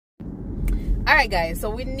Alright guys, so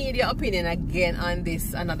we need your opinion again on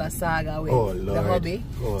this another saga with the hubby.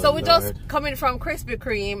 So we're just coming from Krispy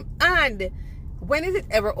Kreme, and when is it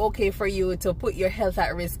ever okay for you to put your health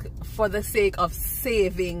at risk for the sake of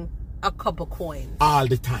saving a couple coins? All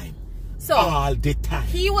the time. So all the time.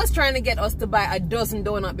 He was trying to get us to buy a dozen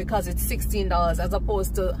donuts because it's $16 as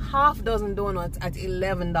opposed to half dozen donuts at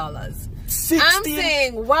 $11. 16? I'm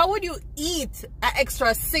saying, why would you eat an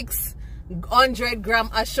extra 600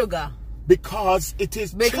 grams of sugar? Because it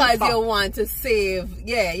is cheaper. You want to save,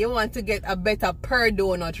 you want to get a better per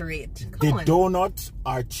donut rate. Come on. Donuts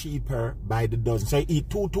are cheaper by the dozen. So you eat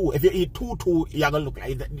two. If you eat two, you're gonna look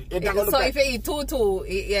like that. If you eat two,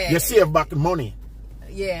 you save back money.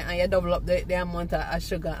 Yeah, and you double up the amount of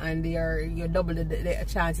sugar, and you double the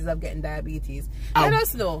chances of getting diabetes. Let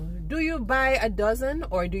us know. Do you buy a dozen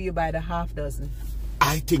or do you buy the half dozen?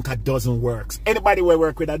 I think a dozen works. Anybody will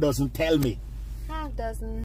work with a dozen, tell me. Half dozen.